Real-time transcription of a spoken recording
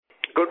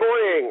Good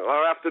morning,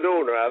 or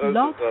afternoon, rather.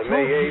 Love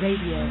May 8th,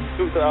 Radio.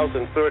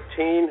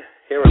 2013,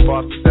 here in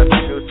Boston,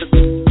 Massachusetts.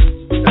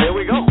 And here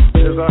we go.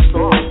 Here's our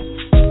song.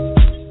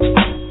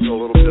 A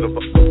little bit of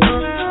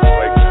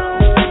right now.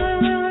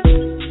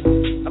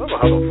 I don't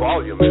know how the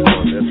volume is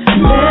on this.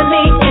 Let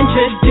me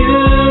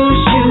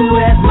introduce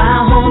you as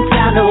my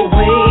hometown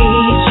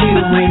awaits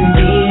you in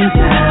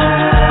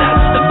meantime.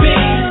 That's the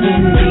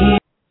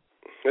beat.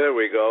 There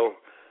we go.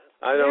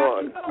 I know,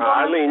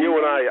 Eileen,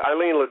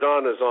 Eileen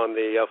LeDonne is on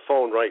the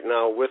phone right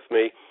now with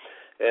me,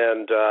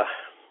 and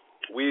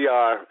we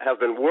have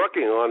been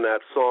working on that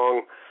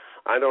song.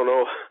 I don't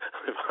know,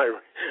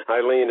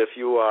 Eileen, if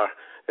you are,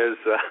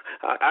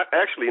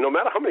 actually, no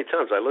matter how many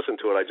times I listen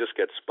to it, I just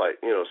get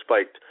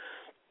spiked.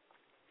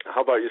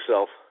 How about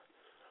yourself?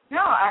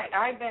 No,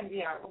 I've been,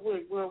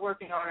 we're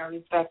working on our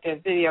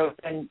respective videos,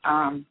 and,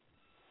 I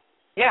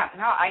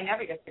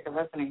never get sick of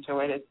listening to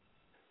it.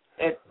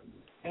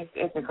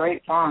 It's a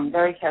great song,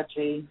 very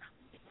catchy,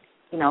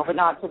 but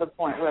not to the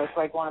point where it's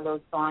like one of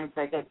those songs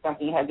that gets stuck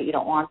in your head that you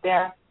don't want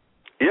there.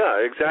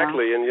 Yeah,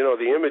 exactly, and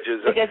the images.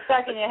 It gets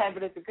stuck in your head,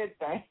 but it's a good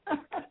thing. And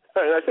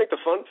I think the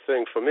fun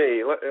thing for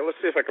me, let's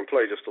see if I can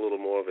play just a little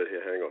more of it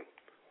here. Hang on.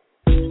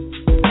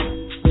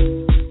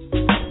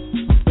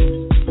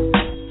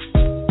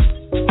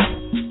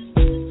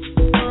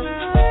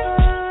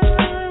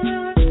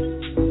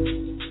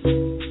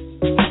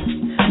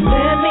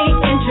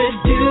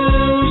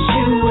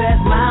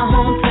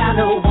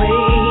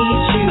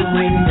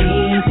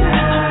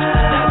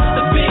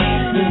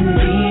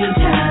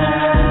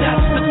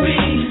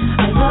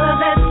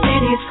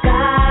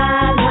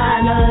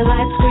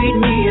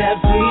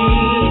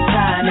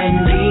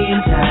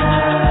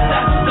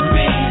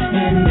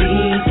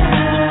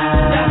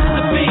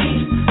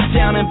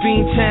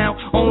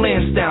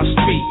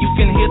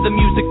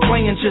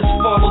 Just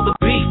follow the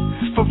beat.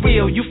 For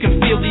real, you can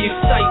feel the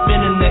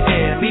excitement in the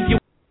air.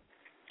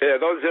 Yeah,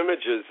 those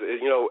images,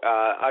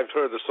 I've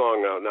heard the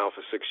song now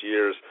for 6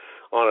 years,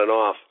 on and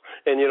off.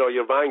 And,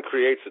 your mind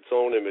creates its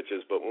own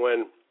images, but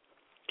when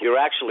you're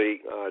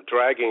actually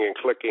dragging and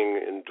clicking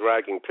and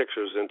dragging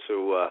pictures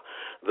into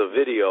the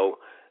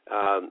video,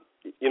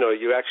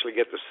 you actually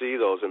get to see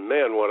those. And,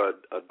 man, what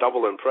a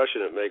double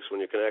impression it makes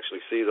when you can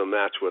actually see them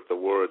match with the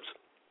words.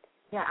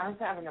 Yeah, I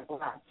was having a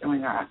blast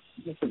doing that.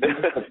 Just a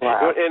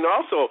blast. And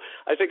also,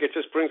 I think it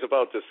just brings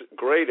about this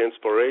great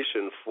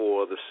inspiration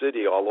for the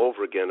city all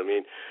over again. I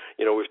mean,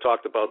 we've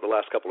talked about the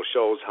last couple of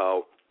shows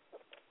how,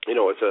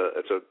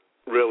 it's a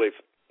really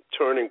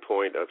turning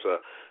point. It's a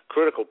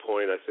critical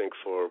point, I think,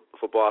 for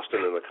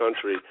Boston and the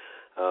country.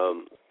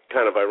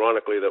 Kind of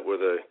ironically that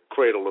we're the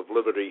cradle of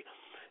liberty,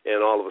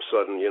 and all of a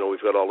sudden,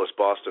 we've got all this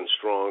Boston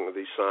Strong,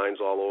 these signs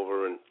all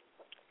over, and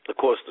of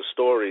course the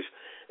stories.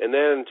 And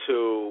then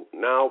to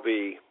now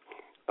be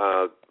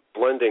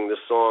blending the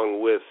song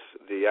with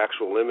the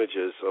actual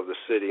images of the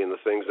city and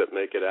the things that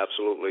make it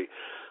absolutely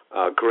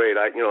great.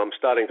 I'm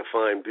starting to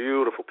find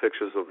beautiful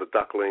pictures of the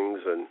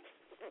ducklings and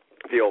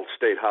the old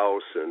State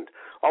House and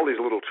all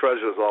these little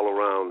treasures all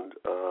around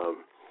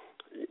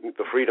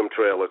the Freedom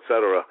Trail,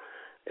 etc.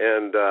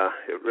 And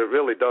it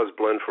really does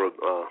blend for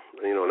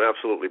an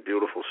absolutely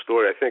beautiful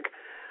story. I think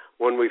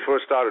when we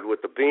first started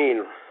with the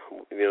Bean,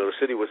 the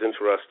city was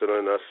interested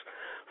in us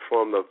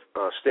from the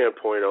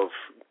standpoint of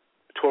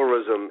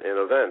tourism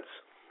and events.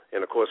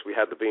 And, of course, we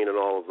had the Bean in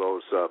all of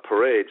those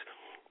parades.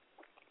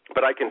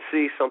 But I can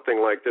see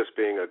something like this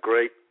being a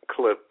great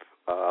clip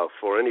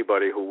for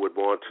anybody who would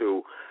want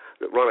to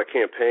run a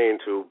campaign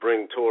to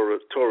bring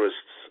tourists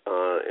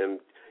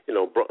and,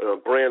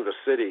 brand the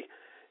city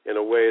in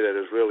a way that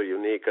is really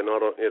unique. And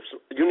it's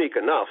unique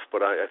enough,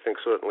 but I think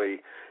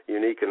certainly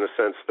unique in the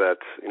sense that,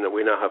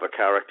 we now have a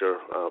character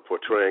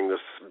portraying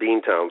this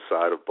Beantown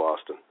side of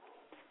Boston.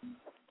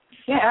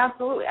 Yeah,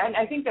 absolutely. And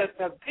I think that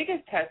the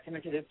biggest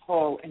testament to this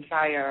whole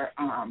entire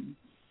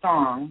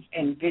song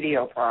and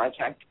video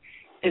project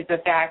is the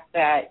fact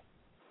that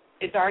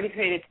it's already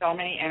created so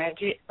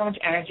much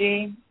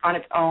energy on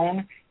its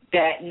own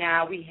that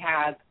now we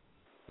have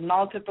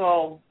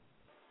multiple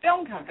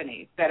film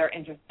companies that are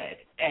interested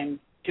in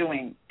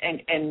doing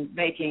and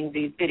making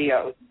these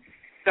videos.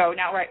 So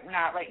right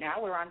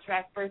now we're on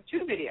track for 2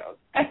 videos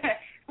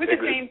with the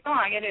same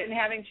song and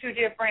having 2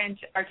 different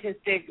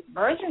artistic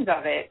versions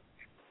of it.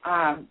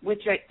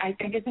 Which I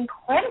think is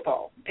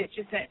incredible. It's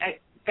just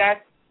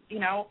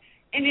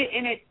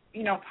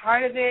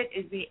part of it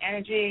is the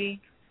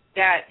energy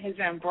that has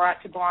been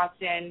brought to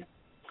Boston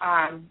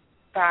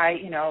by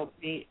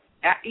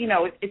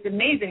it's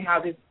amazing how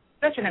this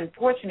such an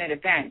unfortunate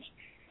event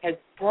has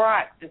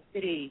brought the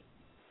city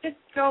just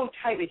so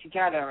tightly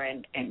together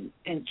and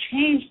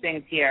changed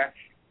things here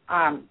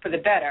for the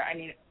better. I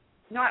mean,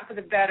 not for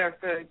the better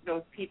for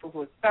those people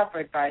who have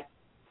suffered, but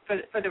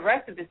for the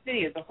rest of the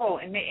city as a whole,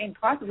 and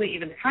possibly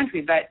even the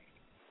country. But,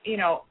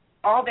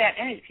 all that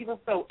energy, people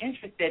are so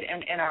interested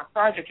in our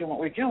project and what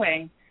we're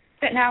doing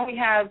that now we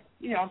have,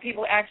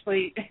 people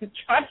actually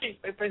trying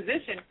for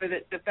position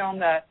to film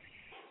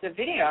the the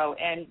video.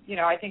 And,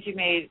 I think you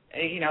made,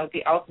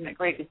 the ultimate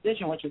great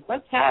decision, which is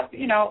let's have,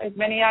 as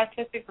many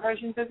artistic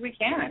versions as we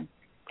can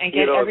and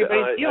get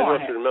everybody's view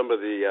on it. I remember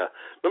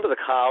the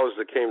cows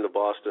that came to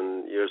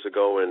Boston years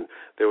ago, and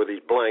there were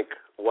these blank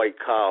white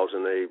cows,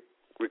 and they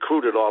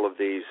recruited all of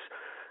these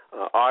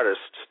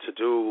artists to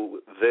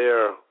do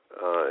their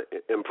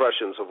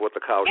impressions of what the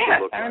cows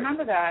should look like. I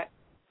remember that.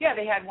 Yeah,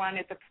 they had one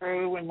at the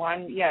Crew and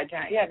one,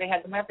 they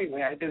had them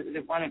everywhere.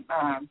 The one at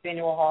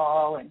Faneuil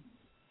Hall, and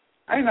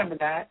I remember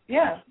that.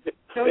 Yeah.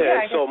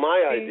 So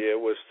my idea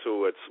was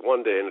it's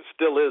one day, and it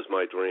still is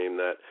my dream,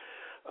 that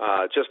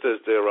just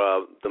as there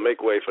are the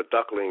Make Way for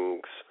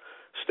Ducklings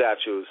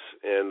statues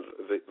and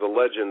the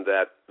legend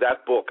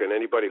that book, and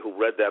anybody who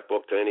read that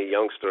book to any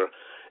youngster,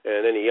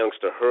 and any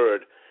youngster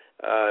heard,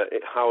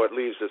 how it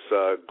leaves this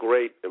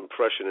great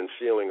impression and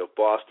feeling of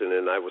Boston.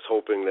 And I was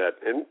hoping that,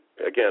 and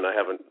again,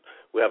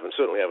 we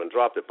certainly haven't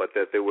dropped it, but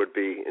that there would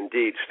be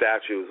indeed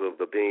statues of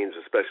the Beans,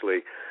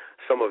 especially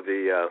some of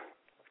the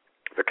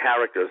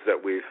characters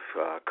that we've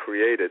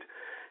created.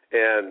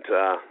 And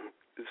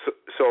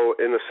so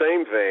in the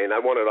same vein, I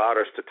wanted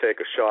artists to take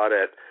a shot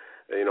at,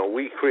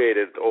 we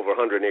created over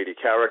 180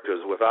 characters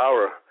with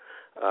our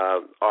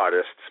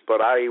artists, but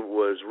I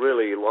was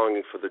really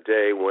longing for the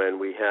day when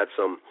we had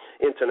some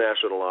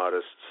international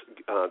artists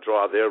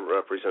draw their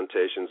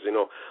representations.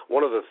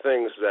 One of the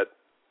things that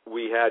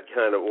we had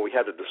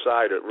to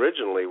decide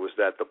originally was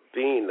that the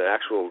Bean, the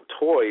actual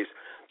toys,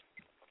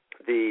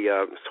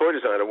 the toy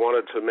designer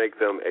wanted to make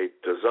them a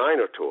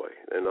designer toy.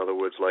 In other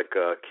words, like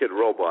Kid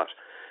Robot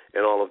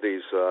and all of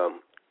these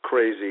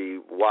crazy,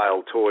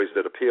 wild toys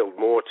that appealed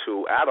more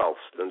to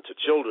adults than to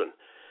children.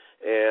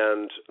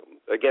 And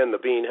again, the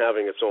Bean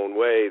having its own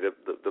way,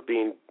 the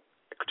Bean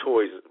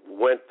toys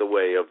went the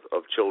way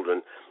of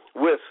children,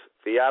 with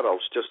the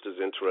adults just as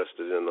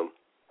interested in them.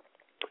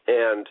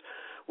 And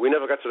we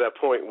never got to that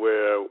point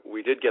where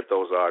we did get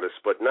those artists.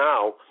 But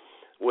now,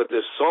 with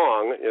this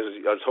song, as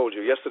I told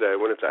you yesterday, I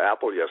went into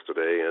Apple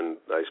yesterday, and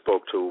I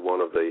spoke to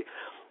one of the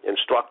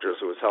instructors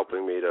who was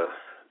helping me to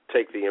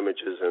take the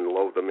images and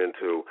load them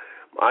into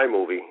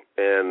iMovie.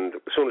 And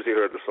as soon as he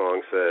heard the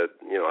song, said,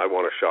 I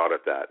want a shot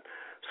at that.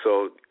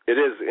 So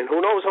it is, and who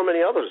knows how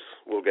many others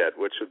we'll get,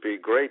 which would be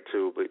great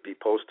to be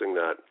posting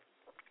that.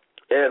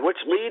 And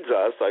which leads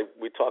us,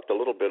 we talked a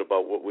little bit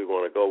about what we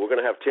want to go. We're going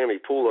to have Tammy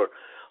Pooler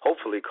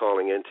hopefully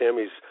calling in.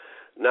 Tammy's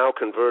now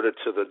converted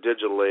to the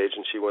digital age,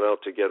 and she went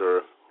out to get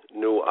her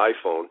new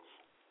iPhone.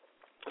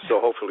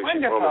 So hopefully she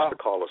promised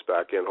to call us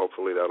back in.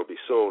 Hopefully that'll be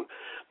soon.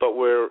 But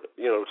we're,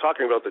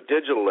 talking about the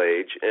digital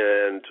age,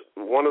 and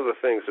one of the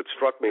things that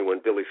struck me when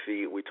Billy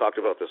Fee, we talked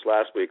about this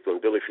last week, when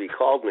Billy Fee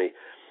called me,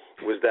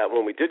 was that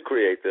when we did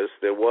create this,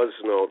 the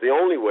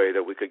only way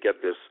that we could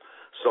get this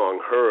song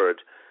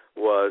heard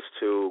was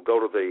to go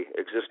to the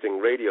existing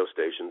radio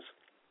stations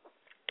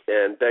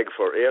and beg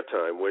for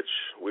airtime, which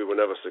we were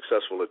never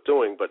successful at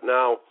doing. But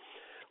now,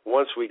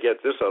 once we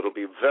get this out, it'll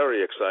be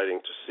very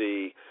exciting to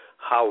see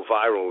how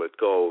viral it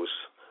goes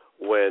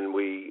when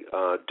we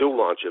do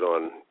launch it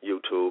on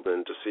YouTube,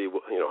 and to see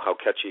how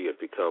catchy it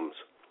becomes.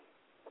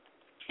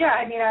 Yeah,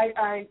 I mean,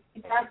 I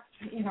that's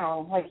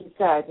like you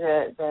said,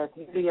 the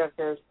beauty of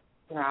this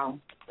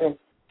this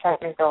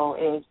technical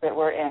age that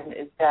we're in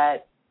is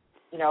that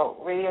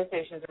radio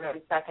stations are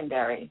really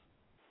secondary.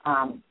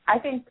 I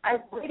think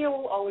radio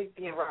will always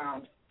be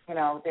around.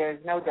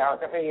 There's no doubt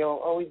that radio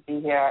will always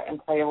be here and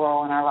play a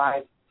role in our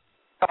lives.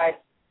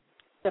 But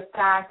the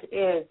fact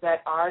is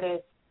that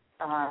artists,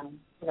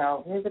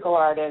 musical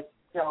artists,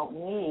 don't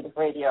need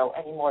radio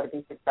anymore to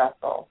be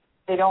successful.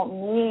 They don't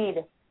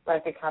need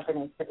record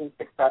companies to be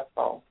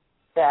successful.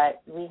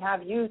 That we have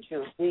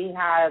YouTube, we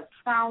have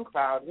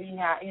SoundCloud, we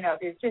have,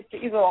 there's just,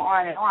 you go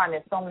on and on.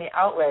 There's so many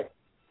outlets.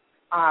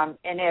 And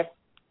if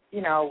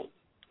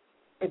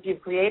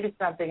you've created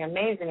something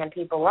amazing and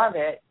people love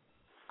it,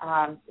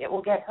 it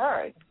will get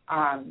heard.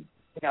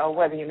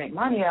 Whether you make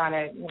money on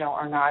it,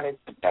 or not,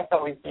 that's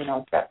always,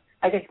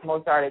 I think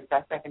most artists,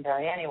 that's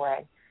secondary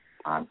anyway.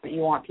 But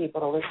you want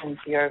people to listen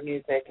to your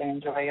music and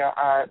enjoy your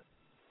art,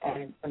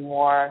 and the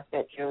more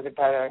that you, the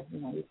better,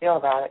 you feel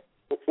about it.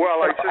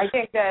 Well, I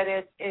think that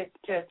it's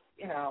just,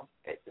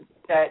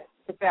 that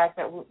the fact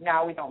that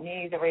now we don't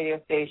need the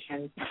radio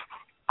stations.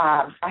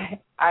 I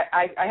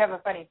have a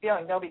funny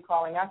feeling they'll be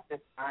calling us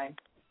this time.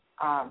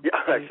 I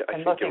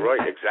think you're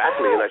right,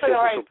 exactly. And I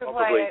think this will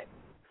probably...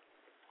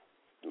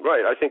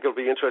 Right, I think it'll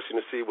be interesting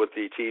to see what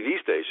the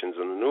TV stations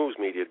and the news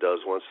media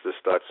does once this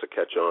starts to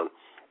catch on.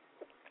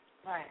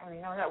 Right, I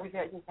mean, we've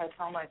just had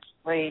so much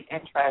great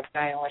interest.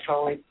 I was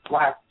always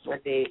blessed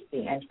with the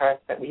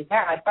interest that we've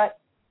had, but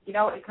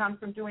it comes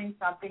from doing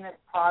something that's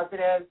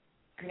positive.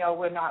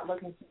 We're not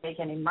looking to make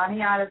any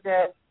money out of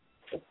this.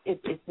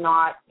 It's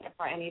not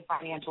for any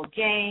financial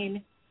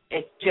gain.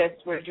 It's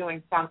just we're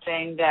doing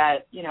something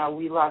that,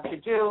 we love to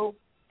do,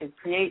 is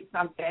create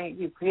something.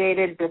 You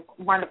created this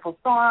wonderful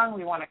song.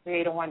 We want to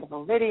create a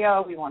wonderful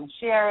video. We want to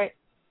share it.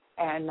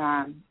 And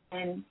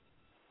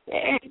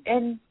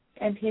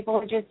people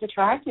are just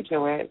attracted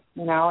to it,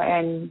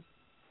 and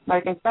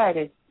like I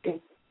said,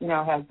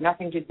 has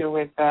nothing to do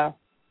with the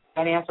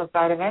financial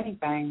side of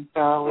anything.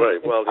 So right.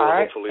 Well,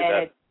 art, hopefully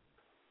and that.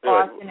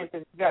 Boston is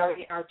a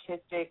very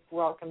artistic,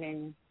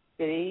 welcoming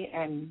city,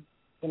 and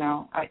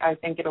I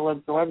think it'll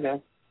absorb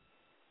this.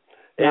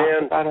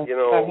 And I'm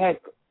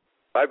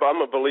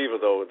a believer,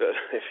 though, that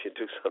if you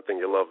do something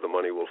you love, the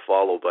money will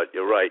follow. But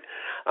you're right.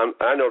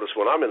 I notice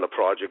when I'm in the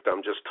project,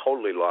 I'm just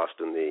totally lost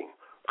in the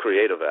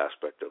creative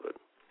aspect of it.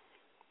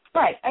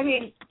 Right. I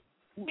mean,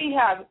 we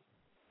have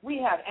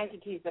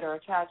entities that are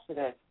attached to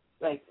this,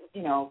 like,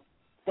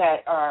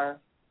 that are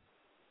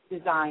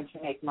designed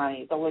to make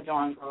money, the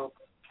LeDonne Group,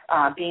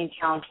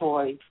 Beantown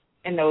Toys,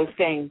 and those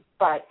things.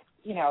 But,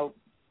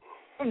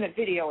 from the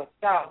video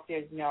itself,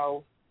 there's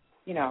no,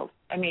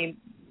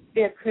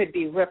 there could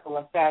be ripple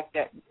effect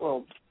that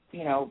will,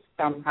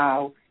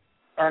 somehow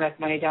earn us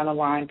money down the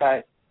line.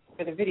 But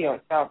for the video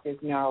itself,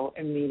 there's no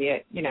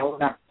immediate, we're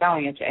not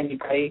selling it to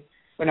anybody.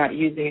 We're not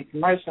using it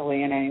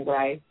commercially in any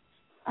way.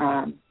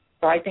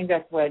 So I think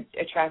that's what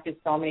attracted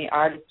so many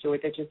artists to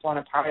it that just want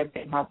a part of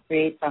it and help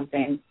create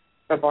something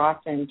for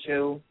Boston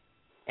to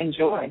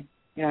enjoy,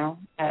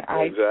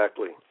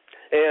 Exactly.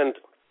 And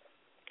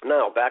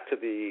now back to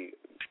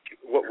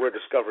what we're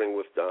discovering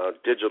with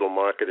digital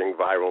marketing,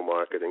 viral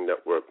marketing,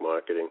 network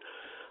marketing.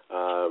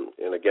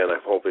 And again,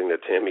 I'm hoping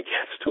that Tammy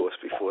gets to us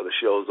before the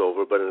show's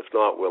over, but if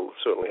not, we'll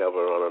certainly have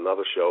her on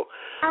another show.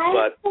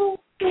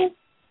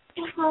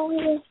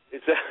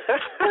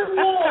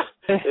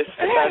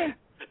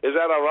 Is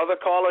that our other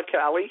caller,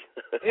 Callie?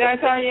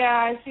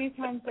 Yeah, she's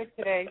homesick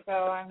today, so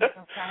I'm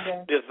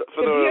trying to.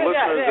 For the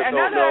listeners that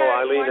don't know,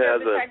 Eileen has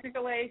the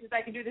technical age is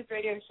I can do this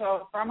radio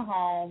show from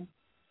home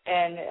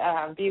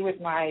and be with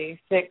my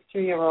sick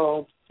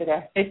 2-year-old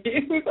today,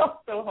 who's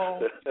also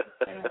home.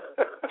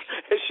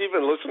 Has she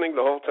been listening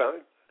the whole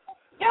time?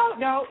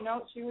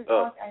 No. She was.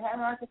 I had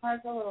her occupied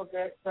for a little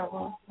bit,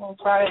 so we'll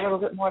try a little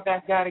bit more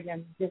back that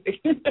again.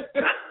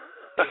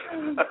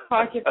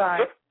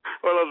 Occupied.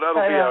 Well,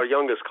 that'll be our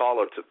youngest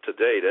caller to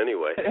date,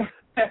 anyway.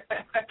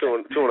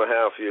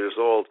 2.5 years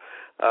old.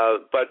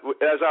 But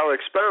as our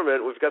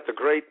experiment, we've got the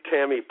great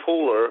Tammy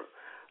Pooler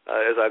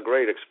as our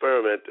great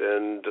experiment,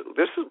 and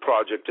this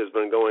project has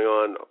been going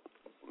on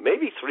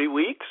maybe 3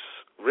 weeks,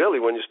 really,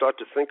 when you start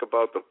to think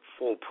about the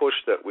full push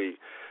that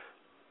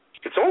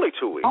it's only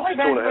 2 weeks. Only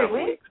been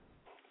 3 weeks?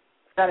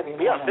 Gotta be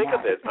more than think that.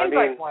 of it. I mean,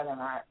 like more than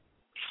that.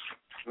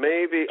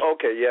 Maybe,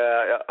 okay,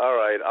 yeah, all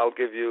right, I'll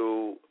give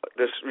you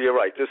this. You're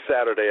right, this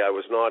Saturday I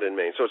was not in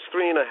Maine. So it's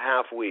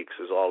 3.5 weeks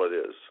is all it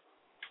is.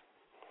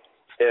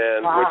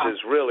 And wow. Which is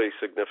really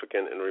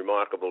significant and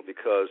remarkable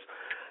because,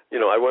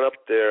 I went up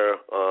there,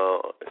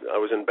 I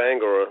was in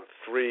Bangor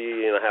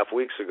 3.5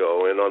 weeks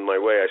ago, and on my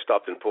way I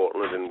stopped in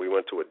Portland and we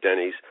went to a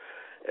Denny's.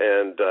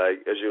 And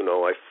as you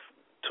know, I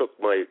took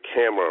my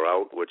camera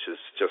out, which is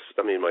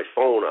my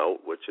phone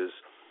out, which is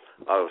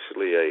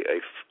obviously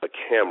a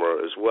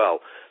camera as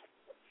well.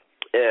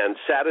 And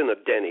sat in a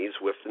Denny's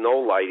with no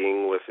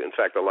lighting. In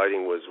fact, the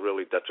lighting was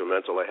really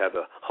detrimental. I had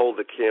to hold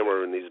the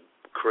camera in these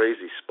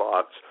crazy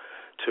spots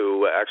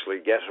to actually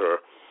get her.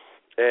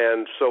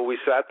 And so we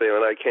sat there,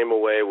 and I came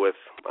away with,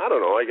 I don't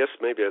know, I guess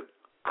maybe a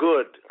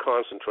good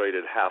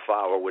concentrated half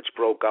hour, which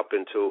broke up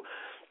into,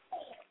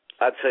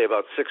 I'd say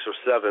about 6 or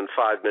 7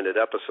 5-minute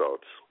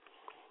episodes,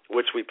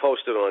 which we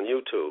posted on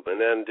YouTube, and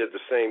then did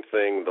the same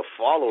thing the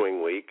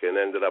following week and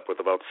ended up with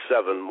about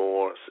 7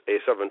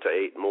 to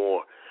 8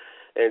 more.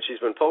 And she's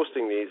been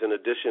posting these in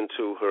addition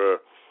to her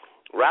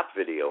rap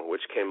video,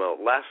 which came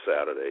out last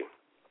Saturday.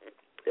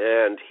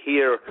 And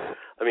here,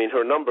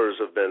 her numbers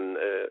have been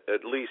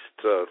at least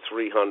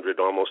 300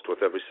 almost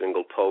with every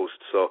single post.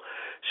 So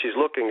she's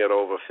looking at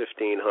over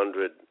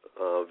 1,500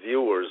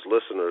 viewers,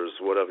 listeners,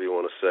 whatever you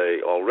want to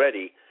say,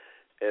 already.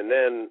 And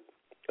then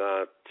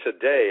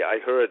today I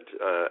heard,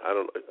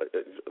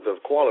 the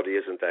quality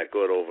isn't that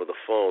good over the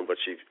phone, but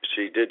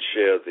she did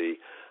share the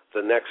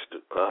next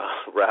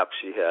rap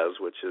she has,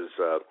 which is,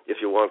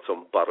 if you want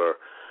some butter,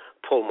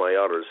 pull my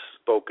udders,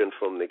 spoken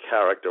from the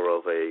character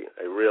of a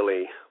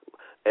really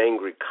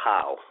angry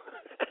cow.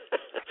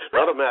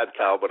 Not a mad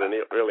cow, but a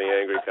really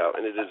angry cow.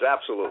 And it is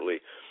absolutely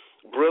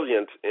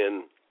brilliant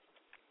in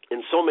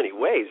so many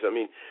ways.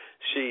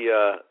 She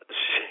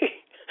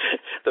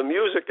the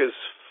music is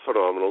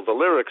phenomenal. The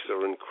lyrics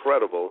are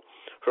incredible.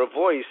 Her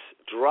voice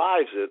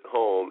drives it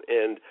home,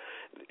 and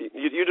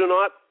you do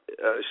not,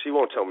 she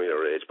won't tell me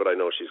her age, but I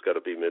know she's got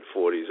to be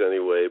mid-40s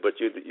anyway, but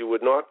you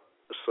would not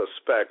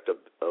suspect a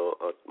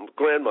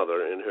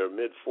grandmother in her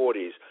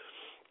mid-40s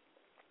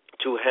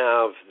to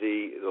have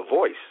the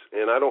voice.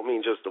 And I don't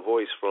mean just the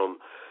voice from,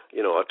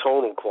 a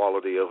tonal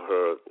quality of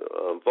her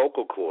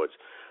vocal cords.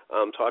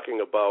 I'm talking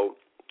about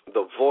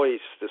the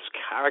voice, this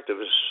character,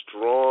 this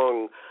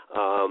strong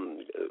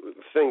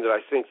thing that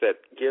I think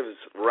that gives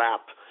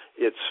rap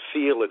its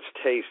feel, its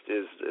taste.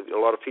 Is a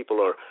lot of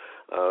people are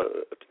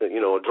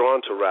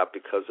drawn to rap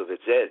because of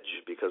its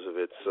edge, because of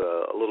its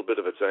a little bit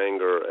of its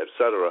anger,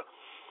 etc.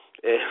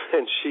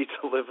 And she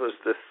delivers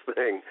this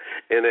thing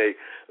in a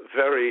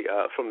very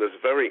from this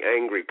very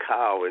angry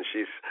cow, and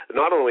she's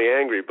not only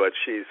angry, but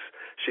she's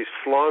she's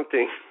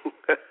flaunting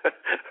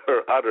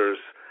her udders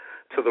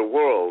to the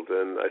world,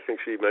 and I think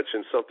she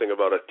mentioned something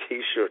about a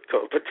T-shirt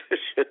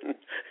competition.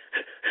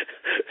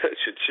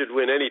 should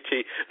win any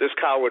this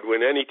cow would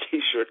win any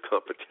T-shirt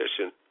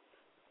competition.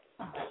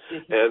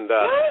 And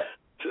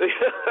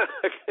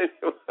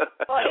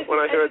when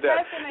I heard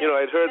that,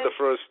 I'd heard the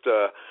first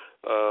 2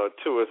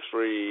 or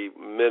 3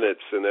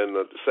 minutes, and then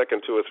the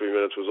second 2 or 3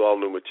 minutes was all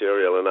new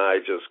material, and I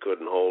just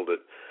couldn't hold it.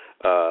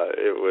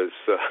 It was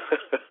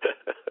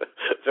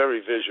very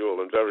visual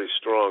and very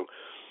strong.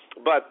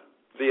 But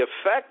the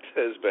effect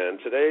has been,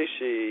 today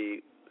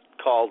she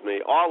called me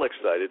all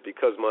excited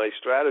because my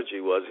strategy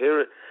was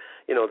here,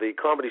 the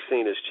comedy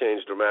scene has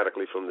changed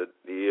dramatically from the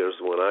years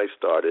when I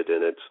started,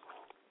 and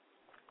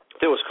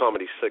there was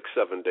comedy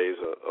 6-7 days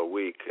a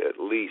week at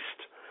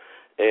least,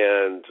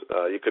 and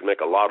you could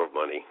make a lot of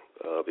money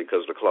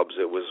because the clubs,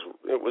 it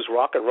was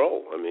rock and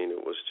roll. I mean,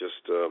 it was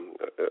just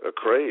a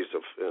craze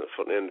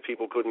and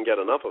people couldn't get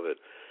enough of it.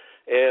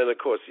 And of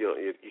course,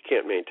 you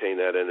can't maintain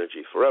that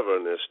energy forever,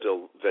 and there's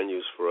still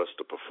venues for us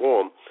to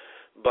perform,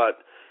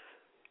 but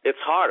it's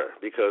harder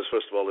because,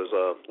 first of all, there's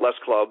less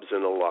clubs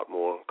and a lot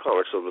more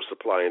comics, so the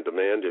supply and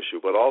demand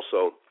issue. But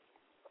also,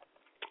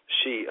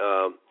 she,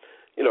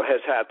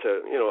 has had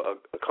to,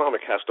 a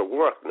comic has to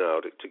work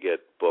now to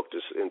get booked.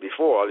 And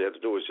before, all you had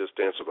to do was just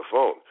answer the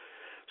phone.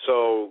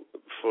 So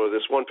for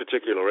this one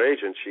particular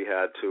agent, she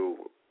had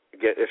to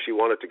if she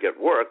wanted to get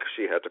work,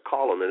 she had to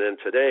call him. And then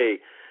today,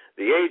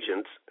 the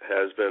agent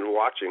has been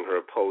watching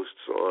her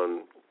posts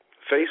on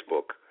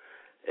Facebook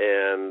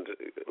and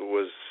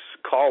was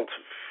called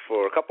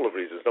for a couple of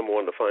reasons. Number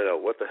one, to find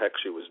out what the heck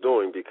she was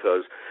doing,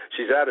 because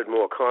she's added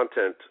more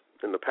content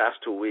in the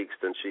past 2 weeks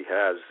than she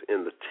has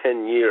in the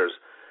 10 years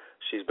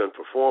she's been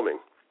performing.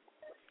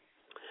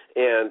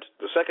 And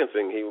the second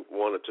thing he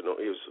wanted to know,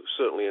 he was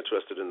certainly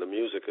interested in the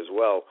music as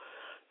well,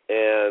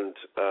 and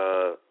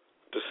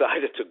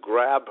decided to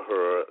grab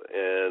her,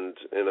 and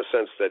in a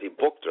sense that he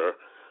booked her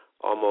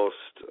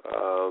almost,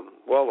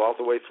 all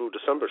the way through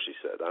December, she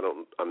said.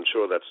 I'm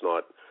sure that's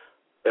not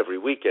every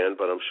weekend,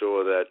 but I'm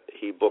sure that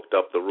he booked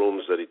up the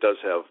rooms that he does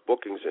have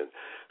bookings in.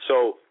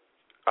 So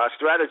our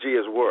strategy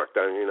has worked.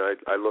 I mean,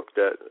 I looked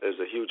at as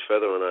a huge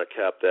feather in our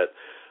cap that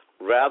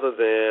rather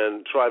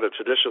than try the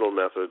traditional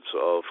methods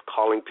of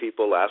calling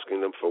people,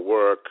 asking them for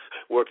work,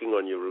 working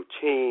on your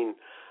routine,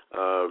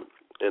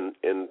 and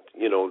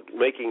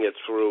making it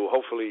through,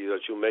 hopefully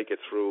that you make it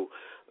through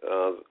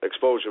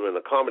exposure in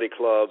the comedy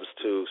clubs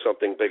to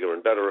something bigger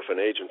and better if an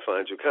agent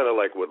finds you, kind of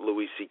like what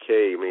Louis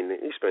C.K., I mean,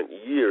 he spent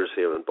years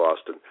here in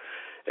Boston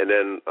and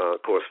then,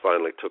 of course,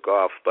 finally took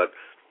off. But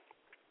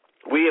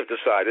we have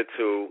decided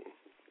to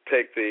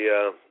take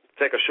a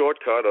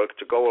shortcut or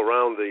to go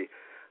around the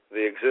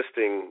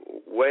existing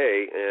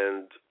way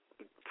and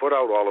put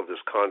out all of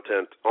this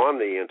content on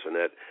the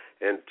Internet.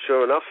 And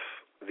sure enough,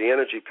 the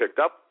energy picked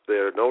up.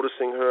 They're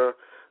noticing her.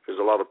 There's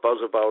a lot of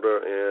buzz about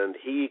her, and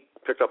he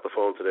picked up the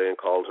phone today and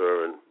called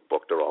her and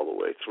booked her all the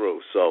way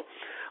through. So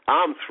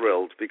I'm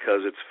thrilled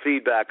because it's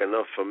feedback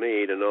enough for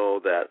me to know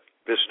that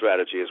this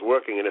strategy is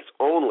working, and it's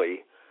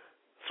only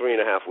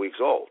 3.5 weeks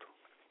old.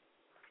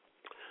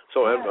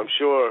 So yeah. I'm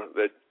sure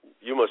that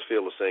you must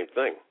feel the same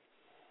thing.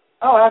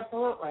 Oh,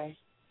 absolutely.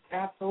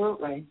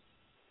 Absolutely.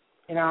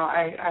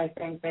 I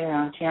think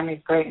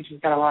Tammy's great, and she's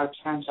got a lot of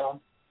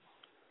potential.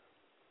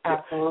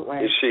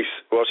 Absolutely. She's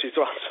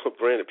also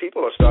branded.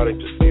 People are starting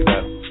to see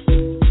that.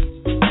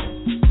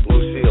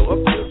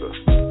 Lucille, there's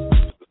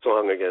the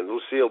song again.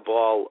 Lucille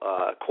Ball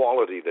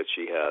quality that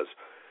she has,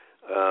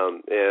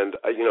 and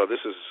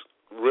this is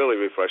really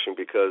refreshing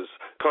because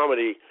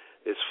comedy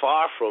is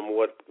far from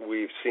what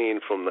we've seen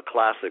from the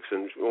classics.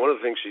 And one of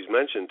the things she's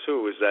mentioned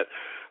too is that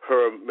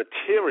her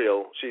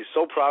material. She's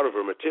so proud of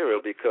her material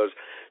because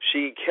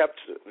she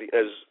kept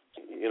as.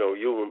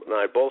 You and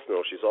I both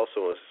know she's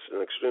also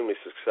an extremely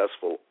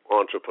successful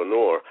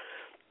entrepreneur,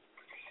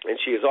 and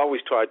she has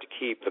always tried to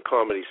keep the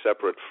comedy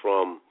separate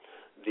from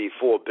the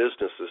 4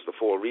 businesses, the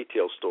 4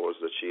 retail stores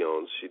that she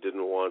owns. She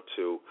didn't want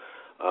to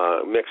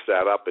mix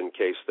that up in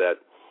case that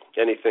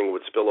anything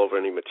would spill over,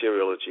 any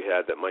material that she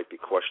had that might be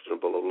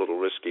questionable, a little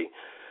risky,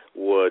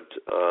 would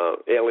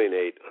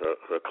alienate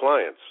her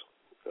clients,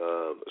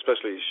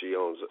 especially she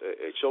owns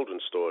a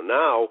children's store.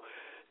 Now,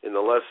 in the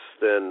last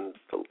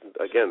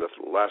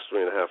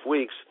 3.5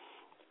 weeks,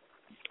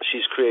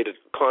 she's created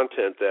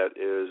content that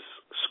is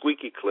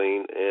squeaky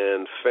clean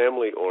and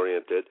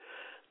family-oriented,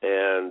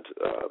 and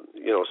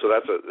so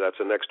that's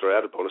an extra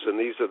added bonus. And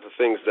these are the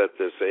things that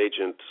this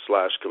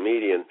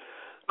agent/comedian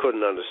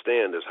couldn't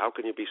understand: is how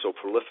can you be so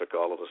prolific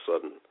all of a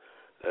sudden?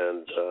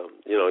 And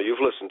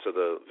you've listened to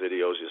the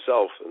videos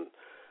yourself, and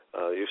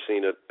you've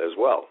seen it as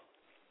well.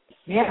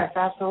 Yes,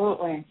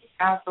 absolutely,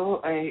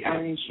 absolutely. I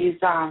mean, she's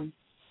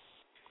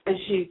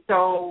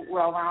so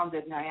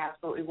well-rounded, and I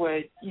absolutely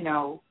would,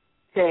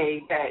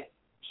 say that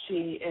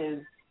she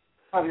is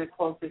probably the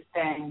closest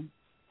thing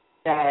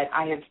that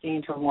I have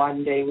seen to a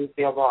modern-day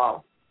Lucille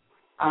Ball.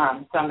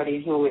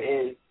 Somebody who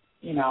is,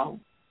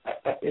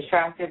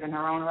 attractive in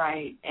her own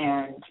right,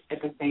 and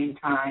at the same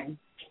time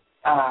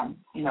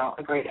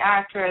a great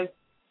actress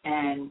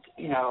and,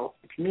 a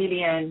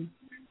comedian,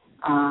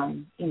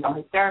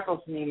 hysterical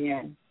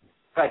comedian,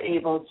 but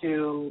able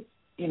to,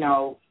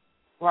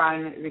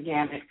 run the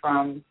gamut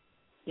from,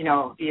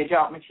 the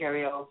adult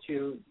material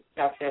to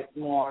stuff that's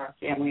more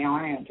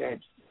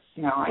family-oriented.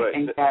 I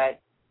think that,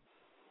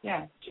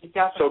 she's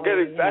definitely. So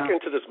getting back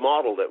into this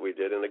model that we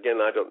did, and again,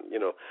 I don't,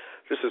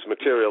 this is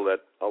material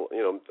that,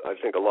 I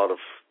think a lot of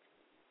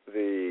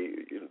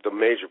the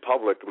major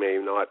public may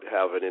not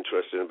have an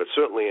interest in, but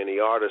certainly any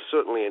artists,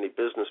 certainly any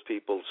business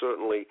people,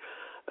 certainly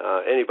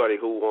anybody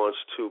who wants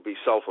to be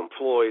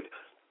self-employed.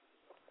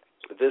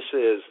 This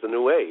is the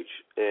new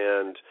age,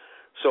 and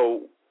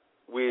so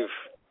we've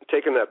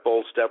taken that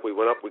bold step. We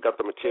went up, we got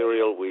the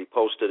material, we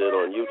posted it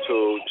on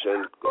YouTube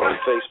and on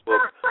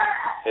Facebook,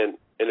 and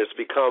it's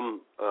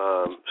become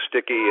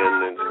sticky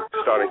and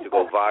starting to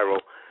go viral.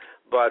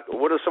 But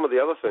what are some of the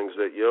other things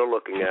that you're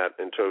looking at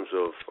in terms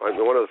of,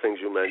 one of the things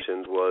you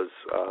mentioned was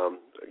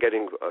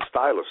getting a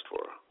stylist for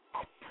her.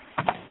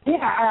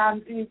 Yeah,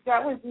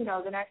 that was,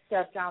 the next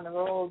step down the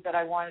road that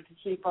I wanted to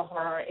keep for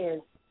her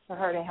is for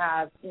her to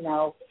have,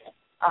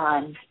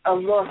 a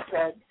look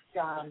that's,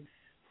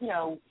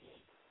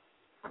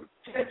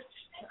 just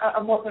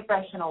a more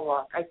professional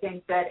look. I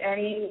think that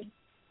any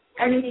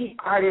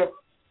artist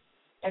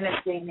in this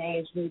day and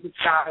age needs a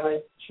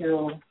stylist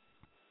to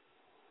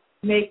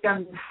make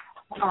them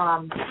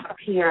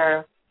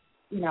appear,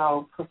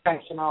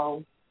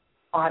 professional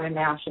on a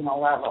national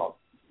level.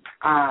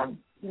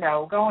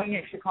 Going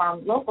into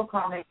local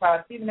comedy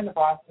clubs, even in the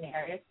Boston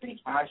area, it's pretty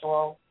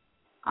casual.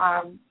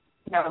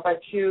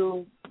 But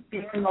to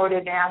be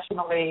promoted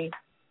nationally,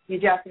 you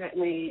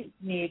definitely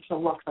need to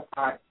look the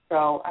part.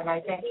 So, and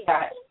I think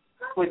that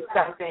was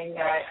something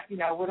that,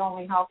 would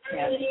only help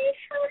him.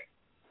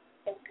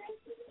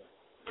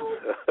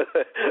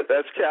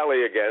 That's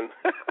Callie again.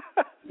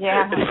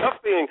 Yeah.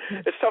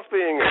 It's tough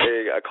being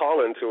a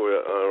call-in to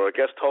or a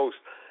guest host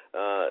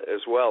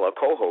as well, a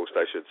co-host,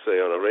 I should say,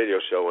 on a radio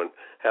show, and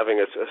having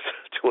a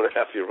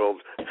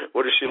 2.5-year-old.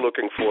 What is she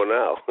looking for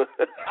now?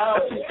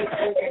 She's just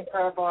looking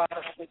for a boss,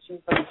 but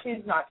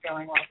she's not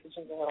feeling well, so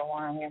she's a little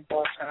whiny,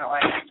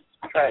 unfortunately.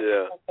 But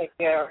we'll take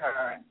care of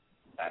her.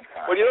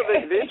 Well,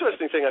 the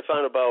interesting thing I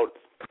found about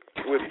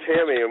with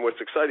Tammy, and what's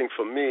exciting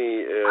for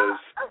me is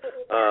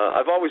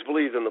I've always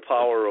believed in the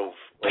power of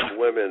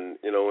women,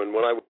 and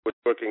when I was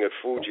working at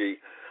Fuji,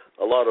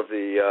 a lot of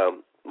the,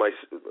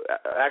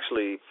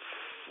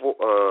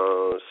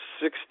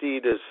 60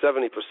 to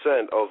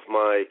 70% of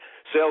my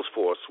sales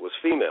force was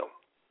female,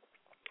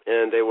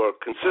 and they were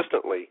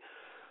consistently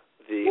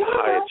the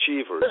high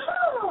achievers.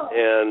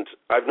 And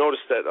I've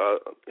noticed that,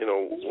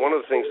 one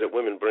of the things that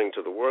women bring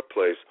to the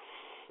workplace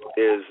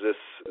is this,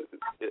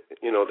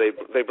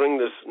 they bring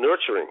this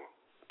nurturing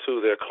to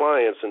their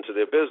clients and to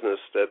their business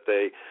that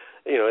they,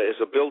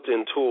 is a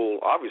built-in tool,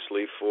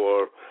 obviously,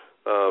 for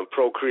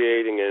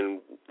procreating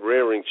and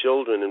rearing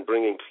children and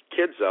bringing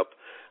kids up.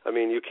 I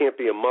mean, you can't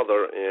be a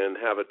mother and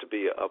have it to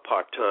be a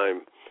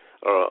part-time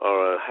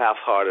or a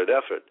half-hearted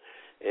effort.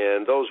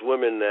 And those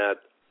women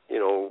that,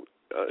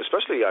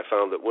 especially I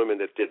found that women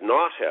that did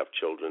not have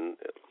children,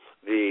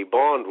 the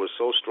bond was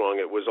so strong,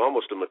 it was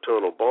almost a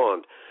maternal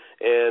bond.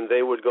 And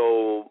they would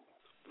go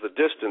the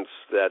distance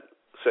that,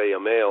 say, a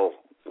male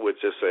would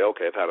just say,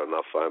 okay, I've had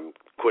enough, I'm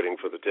quitting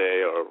for the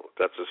day, or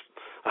that's as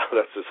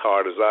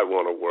hard as I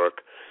want to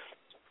work,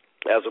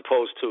 as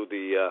opposed to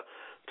the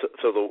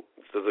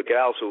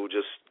gals who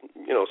just,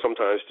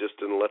 sometimes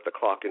just didn't let the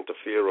clock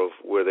interfere of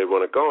where they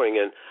want to going.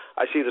 And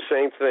I see the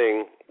same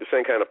thing, the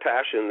same kind of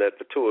passion that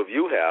the two of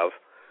you have,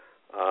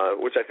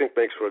 which I think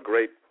makes for a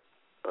great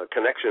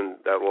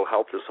connection that will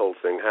help this whole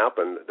thing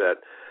happen,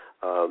 that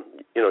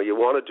you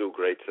want to do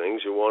great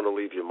things. You want to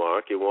leave your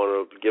mark. You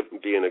want to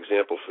be an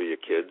example for your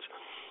kids.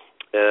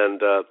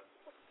 And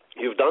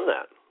you've done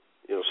that,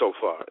 so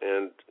far.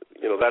 And,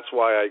 that's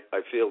why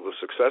I feel the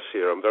success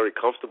here. I'm very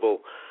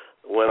comfortable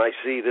when I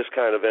see this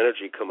kind of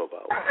energy come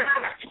about.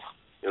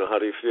 How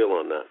do you feel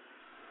on that?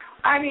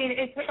 I mean,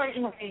 it's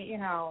certainly,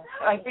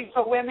 I think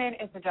for women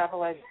it's a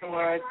double-edged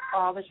sword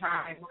all the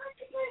time.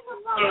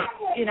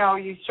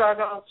 You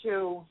struggle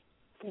to,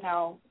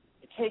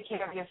 take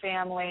care of your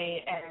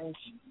family, and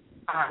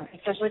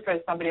especially for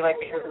somebody like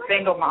me who's a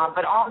single mom,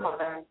 but all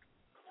mothers,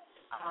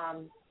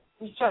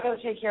 you struggle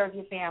to take care of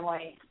your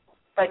family,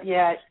 but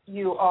yet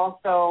you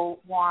also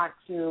want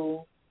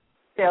to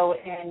fill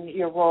in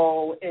your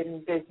role in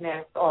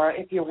business, or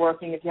if you're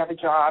working, if you have a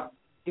job,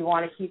 you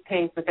want to keep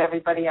pace with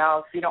everybody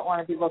else. You don't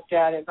want to be looked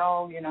at as,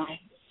 you don't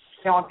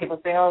want people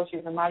to say,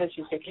 she's a mother,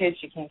 she's got kids,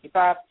 she can't keep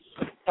up.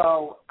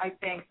 So I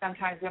think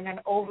sometimes women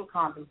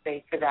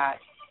overcompensate for that.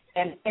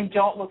 And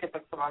don't look at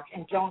the clock,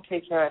 and don't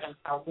take care of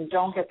themselves, and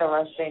don't get the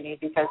rest they need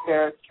because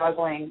they're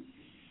struggling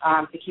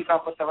to keep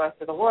up with the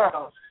rest of the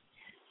world.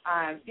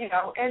 And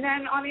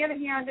then on the other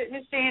hand, in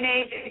this day and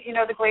age,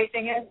 the great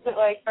thing is that,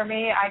 like, for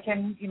me, I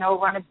can,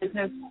 run a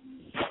business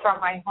from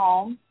my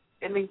home,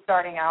 at least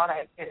starting out.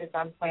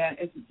 I'm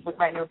planning with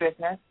my new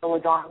business, the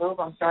LeDonne Group.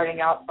 I'm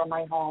starting out from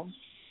my home,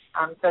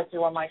 especially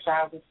when my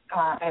child is,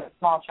 I have a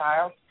small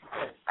child.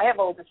 I have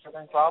older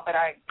children as well, but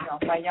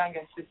my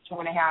youngest is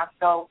 2.5.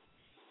 So,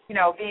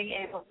 being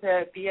able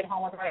to be at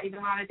home with her, even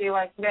on a day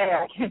like today,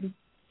 I can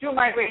do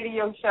my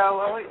radio show.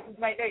 Well, it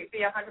might not be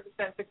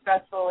 100%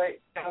 successful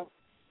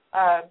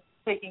at,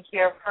 taking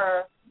care of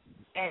her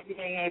and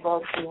being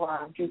able to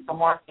do some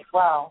work as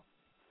well.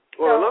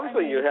 Well, another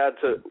thing you had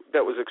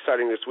that was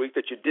exciting this week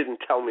that you didn't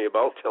tell me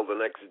about till the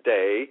next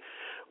day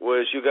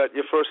was you got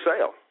your first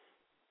sale.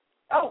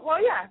 Oh,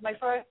 well, yeah, my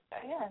first,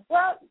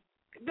 Well,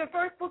 the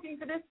first booking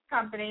for this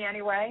company,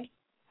 anyway,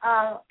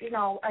 I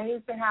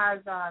used to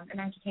have an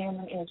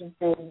entertainment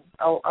agency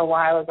a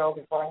while ago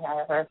before I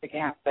had a horrific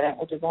accident,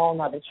 which is a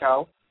whole other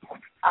show.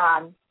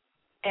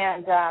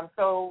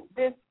 So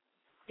this,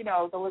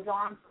 the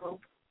LeDonne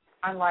group,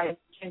 unlike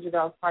Ginger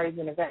Bell's Parties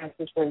and Events,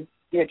 which was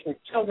geared to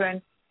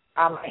children,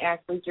 I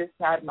actually just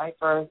had my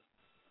first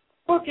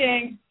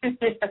booking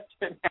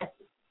yesterday.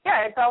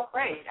 Yeah, it felt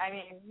great. I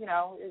mean,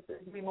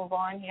 as we move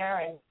on here,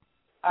 and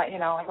I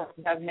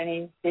don't have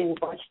many daily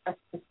workshops.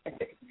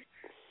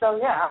 So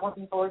yeah, I'm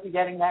looking forward to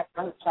getting that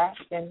first check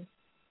and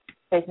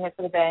taking it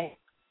to the bank.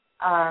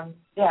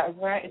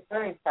 It's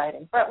very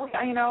exciting. But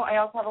I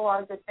also have a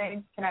lot of good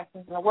things,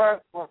 connections in the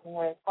works, working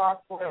with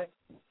Foxwood,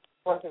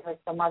 working with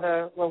some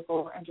other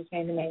local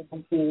entertainment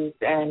agencies,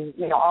 and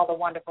all the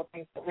wonderful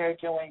things that we're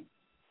doing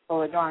for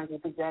LeDonne to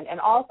present, and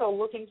also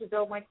looking to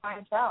build my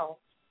clientele.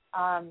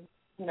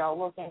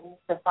 Looking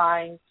to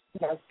find,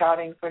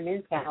 scouting for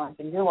new talent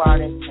and new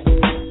artists,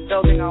 and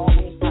building on what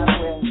we have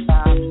with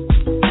Tammy.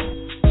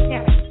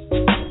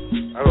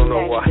 I don't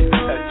know why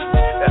that's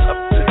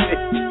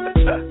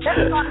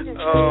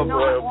oh,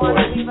 boy.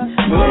 Let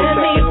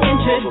me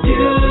introduce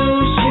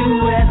you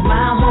as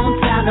my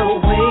hometown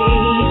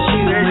awaits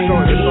you in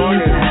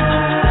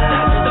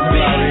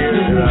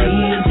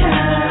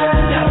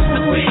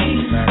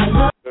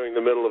during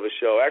the middle of a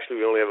show. Actually,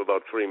 we only have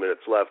about 3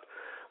 minutes left.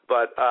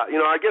 But,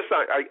 I guess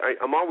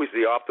I'm always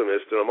the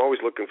optimist, and I'm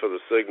always looking for the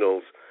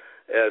signals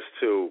as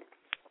to,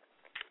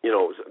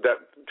 that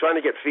trying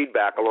to get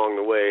feedback along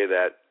the way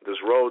that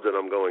this road that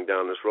I'm going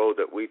down, this road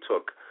that we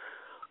took,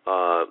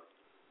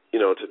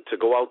 to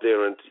go out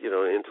there and,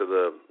 into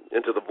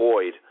the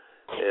void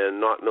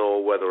and not know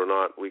whether or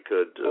not we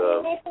could,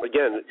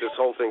 again, this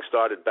whole thing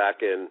started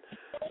back in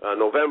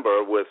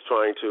November with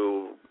trying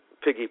to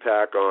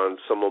piggyback on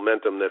some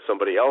momentum that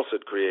somebody else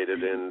had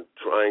created in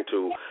trying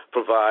to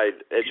provide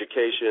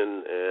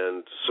education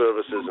and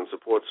services and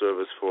support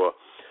service for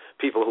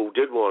people who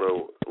did want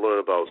to learn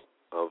about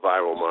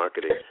viral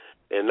marketing.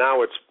 And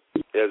now it's,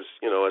 as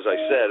I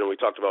said, and we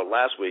talked about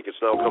last week,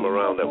 it's now come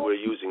around that we're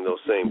using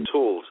those same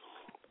tools.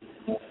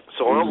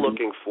 So I'm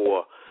looking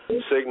for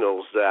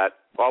signals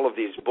that all of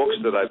these books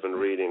that I've been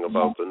reading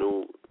about the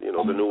new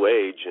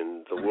age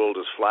and the world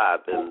is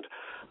flat and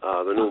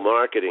the new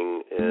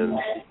marketing, and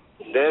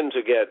then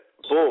to get,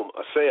 boom,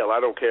 a sale, I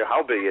don't care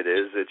how big it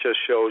is, it just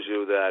shows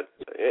you that.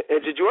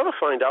 And did you ever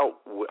find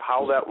out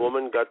how that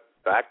woman got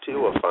back to you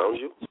or found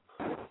you?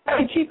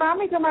 She found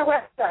me through my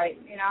website,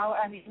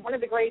 one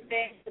of the great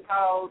things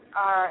about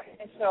our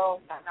initial,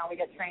 now we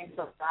get trained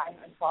so I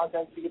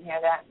apologize if you can hear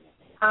that.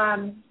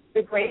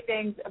 The great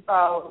things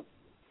about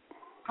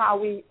how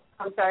we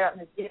started out in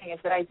the beginning is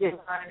that I did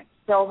learn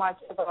so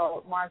much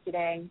about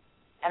marketing,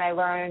 and I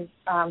learned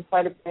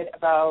quite a bit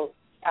about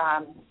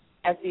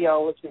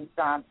SEO, which is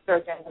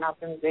search engine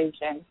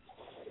optimization,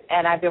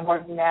 and I've been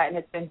working that, and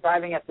it's been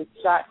driving up the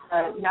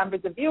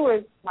numbers of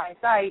viewers to my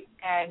site,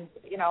 and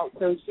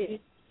so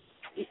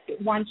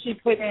once she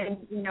put in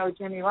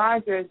Jimmy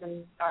Rogers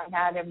and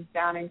had him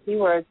down in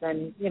keywords,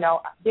 and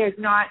there's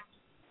not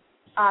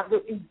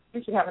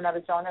we should have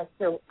another show on this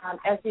too,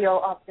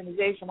 SEO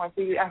optimization, where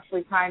you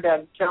actually kind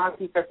of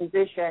jockey for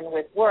position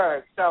with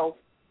words. So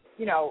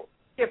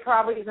there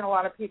probably isn't a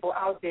lot of people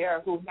out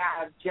there who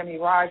have Jimmy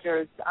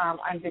Rogers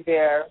under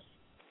their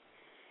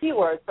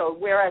keywords. So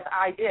whereas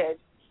I did,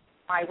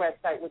 my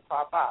website would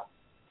pop up.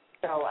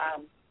 So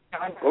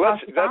well,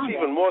 that's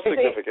even more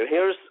significant.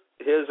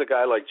 Here's a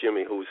guy like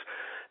Jimmy who's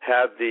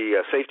had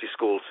the safety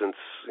school since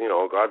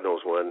God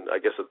knows when, I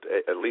guess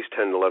at least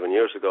 10, 11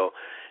 years ago,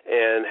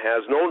 and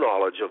has no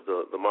knowledge of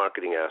the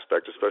marketing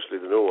aspect, especially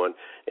the new one.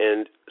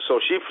 And so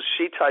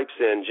she types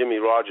in Jimmy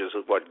Rogers,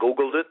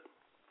 Googled it.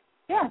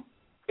 Yeah.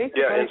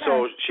 Yeah, and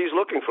so she's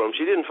looking for him.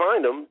 She didn't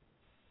find him.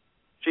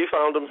 She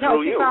found him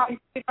through you.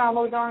 She found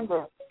LeDonne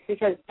Group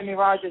because Jimmy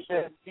Rogers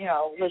is,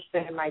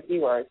 listed in my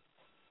keywords.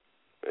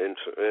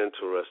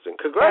 Interesting.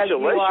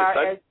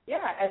 Congratulations.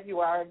 As you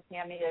are, and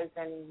Tammy is,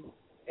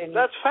 and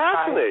that's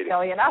fascinating.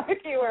 Million other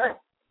keywords.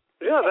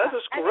 Yeah, that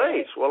is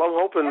great. Well, I'm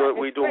hoping that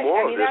we do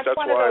more of this. That's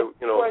why, of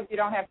those words you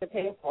don't have to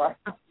pay for.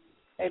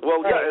 And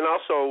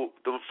also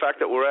the fact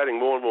that we're adding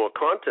more and more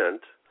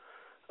content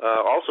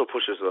also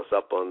pushes us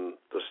up on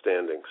the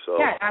standing. So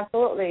yeah,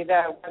 absolutely.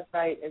 The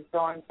website is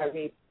going for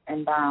leaps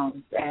and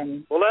bounds,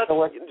 and that's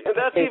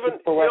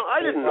even I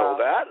didn't know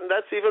that, and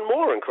that's even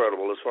more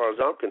incredible as far as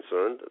I'm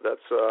concerned.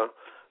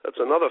 That's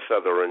another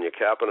feather in your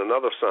cap and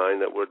another sign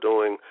that we're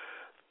doing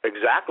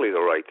exactly the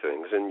right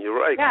things. And you're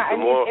right.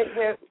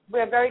 Yeah,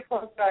 we're very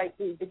close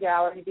to the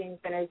gallery being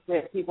finished.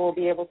 That people will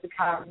be able to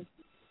come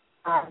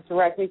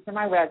directly to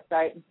my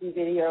website and see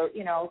video,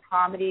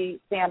 comedy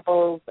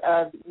samples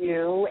of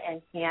you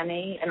and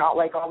Tammy and all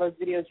those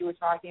videos you were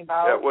talking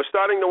about. Yeah, we're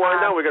starting to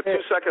wind down. We got 2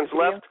 seconds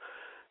left.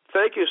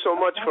 Thank you so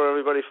much for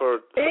everybody for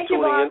tuning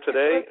in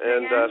today,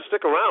 and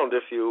stick around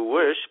if you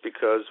wish,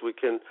 because we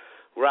can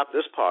wrap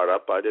this part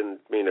up. I didn't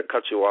mean to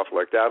cut you off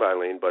like that,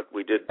 Eileen, but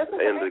we did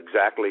end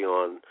exactly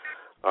on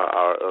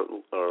our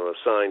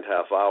assigned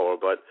half hour.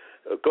 But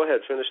go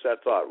ahead, finish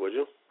that thought, would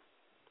you?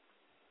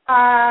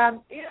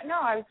 No,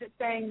 I was just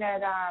saying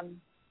that,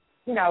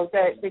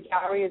 the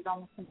gallery is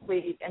almost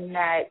complete, and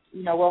that,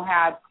 we'll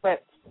have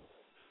clips,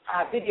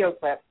 video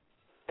clips,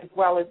 as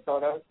well as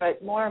photos.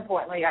 But more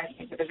importantly, I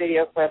think the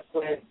video clips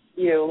with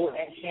you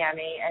and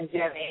Tammy and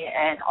Jimmy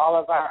and all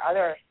of our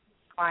other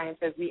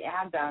clients, as we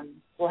add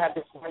them, we'll have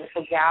this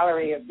wonderful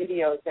gallery of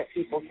videos that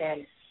people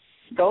can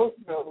go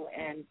through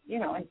and,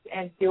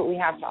 and see what we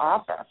have to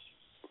offer.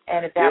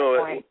 And at that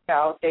point,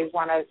 if they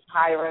want to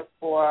hire us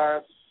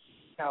for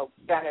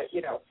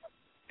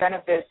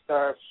benefits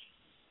or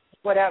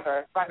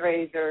whatever,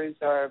 fundraisers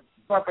or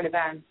corporate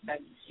events, and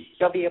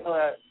they'll be able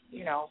to,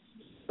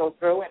 go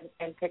through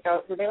and pick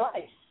out who they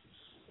like.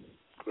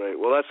 Great.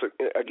 Well,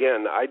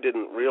 again, I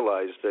didn't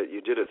realize that you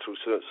did it through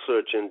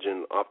search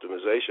engine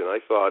optimization. I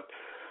thought,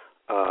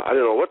 I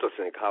didn't know what to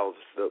think, how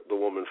the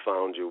woman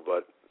found you,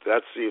 but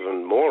that's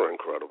even more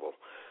incredible.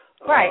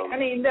 Right. I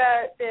mean,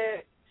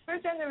 the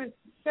search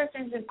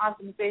engine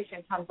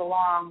optimization comes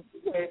along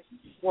with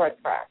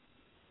WordPress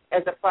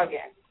as a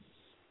plugin.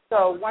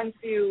 So once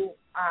you,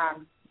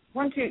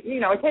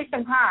 it takes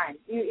some time.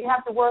 You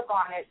have to work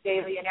on it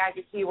daily and add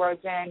your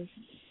keywords in,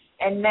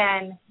 and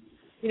then,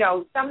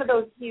 some of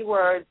those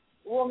keywords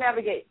will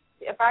never get.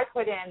 If I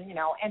put in,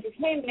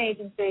 entertainment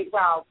agency,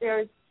 well,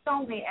 there's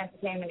so many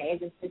entertainment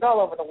agencies all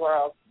over the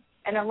world,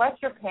 and unless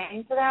you're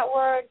paying for that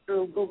word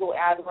through Google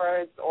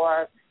AdWords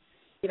or,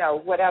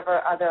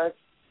 whatever other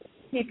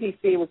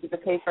PPC, which is a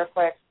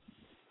pay-per-click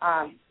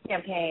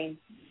campaign,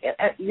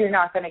 you're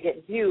not going to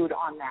get viewed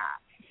on that,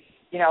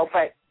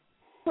 But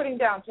putting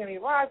down Jimmy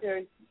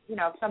Rogers,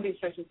 if somebody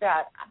searches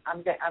that,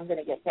 I'm going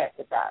to get hit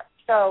with that.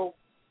 So,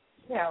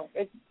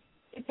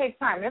 it takes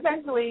time.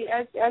 Eventually,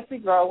 as we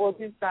grow, we'll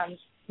do some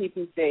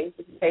PPC,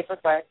 which is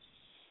pay-per-click,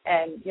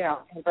 and,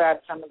 and grab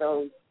some of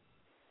those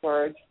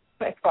words.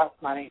 It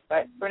costs money.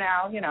 But for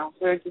now,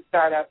 we're just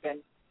start up, and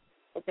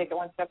we'll take it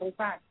one step at a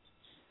time.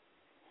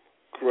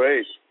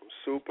 Great.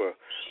 Super.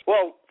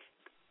 Well,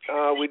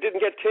 we didn't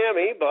get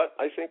Tammy, but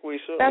I think we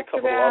certainly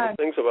covered a lot of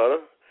things about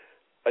her.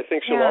 I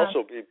think she'll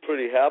also be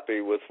pretty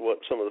happy with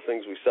some of the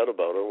things we said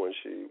about her when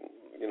she,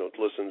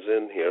 listens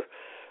in here.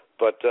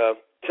 But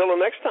till the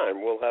next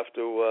time, we'll have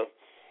to,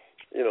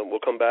 we'll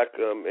come back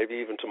maybe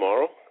even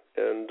tomorrow.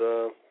 And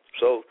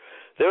so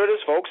there it is,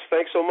 folks.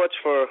 Thanks so much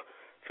for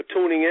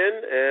tuning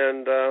in,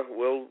 and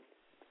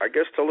I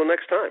guess till the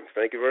next time.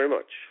 Thank you very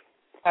much.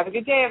 Have a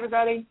good day,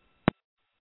 everybody.